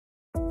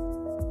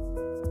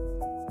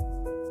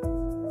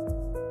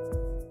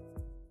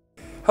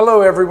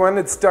Hello everyone,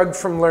 it's Doug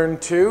from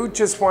Learn2.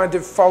 Just wanted to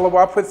follow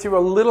up with you a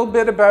little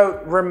bit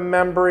about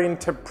remembering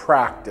to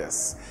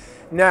practice.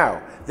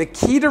 Now, the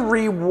key to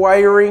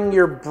rewiring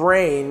your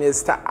brain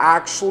is to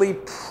actually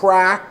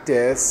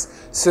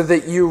practice so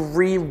that you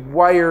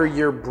rewire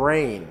your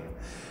brain.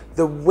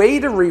 The way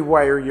to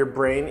rewire your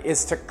brain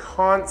is to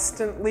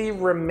constantly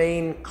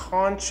remain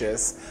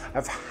conscious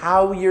of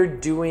how you're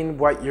doing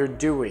what you're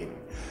doing.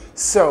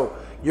 So,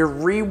 you're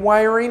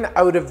rewiring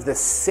out of the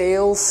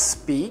sales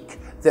speak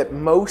that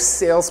most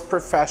sales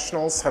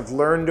professionals have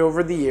learned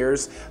over the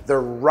years, the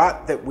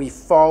rut that we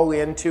fall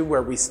into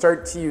where we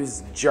start to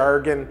use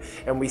jargon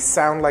and we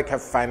sound like a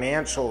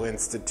financial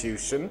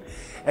institution,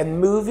 and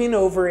moving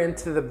over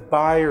into the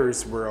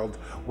buyer's world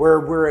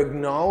where we're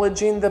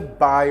acknowledging the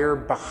buyer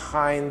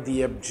behind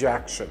the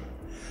objection.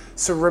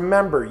 So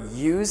remember,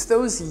 use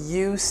those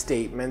you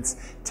statements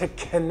to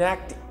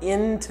connect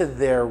into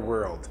their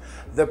world.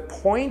 The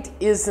point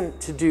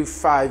isn't to do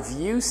 5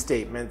 you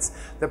statements.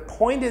 The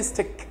point is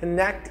to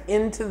connect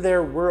into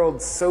their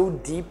world so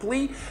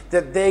deeply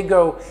that they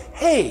go,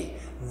 hey,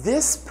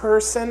 this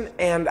person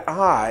and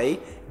I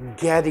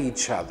get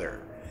each other.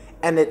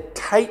 And it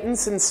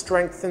tightens and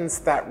strengthens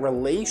that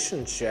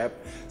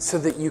relationship so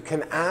that you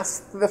can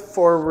ask the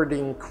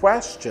forwarding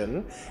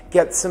question,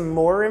 get some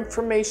more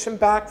information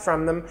back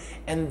from them,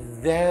 and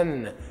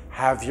then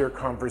have your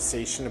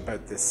conversation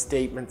about the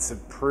statements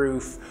of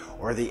proof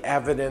or the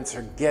evidence,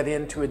 or get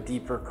into a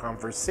deeper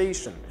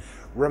conversation.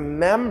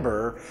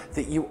 Remember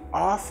that you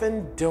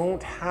often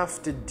don't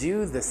have to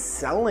do the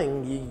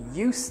selling you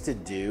used to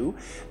do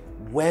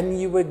when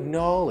you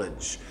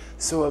acknowledge.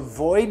 So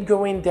avoid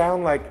going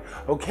down like,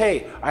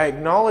 okay, I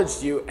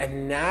acknowledged you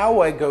and now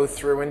I go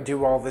through and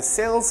do all the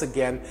sales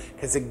again,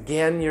 because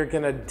again, you're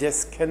gonna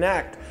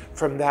disconnect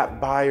from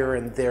that buyer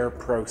and their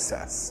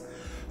process.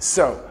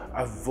 So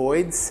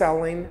avoid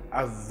selling,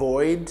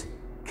 avoid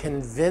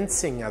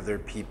convincing other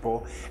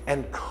people,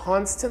 and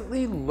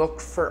constantly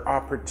look for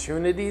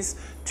opportunities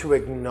to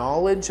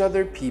acknowledge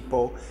other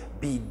people.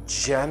 Be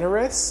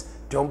generous.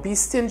 Don't be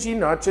stingy,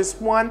 not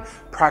just one.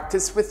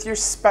 Practice with your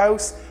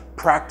spouse,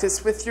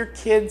 practice with your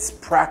kids,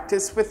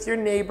 practice with your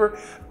neighbor,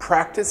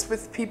 practice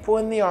with people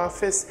in the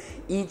office.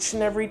 Each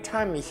and every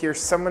time you hear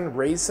someone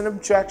raise an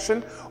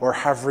objection or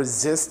have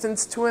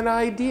resistance to an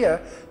idea,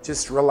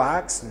 just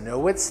relax,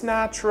 know it's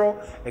natural,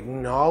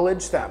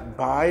 acknowledge that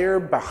buyer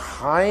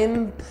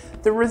behind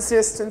the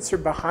resistance or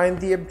behind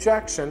the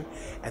objection,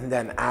 and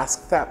then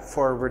ask that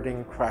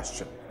forwarding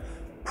question.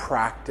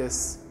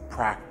 Practice,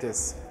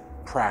 practice,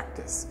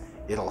 practice.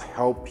 It'll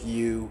help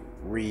you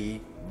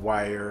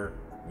rewire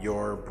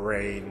your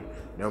brain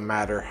no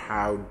matter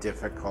how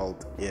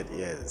difficult it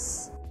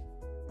is.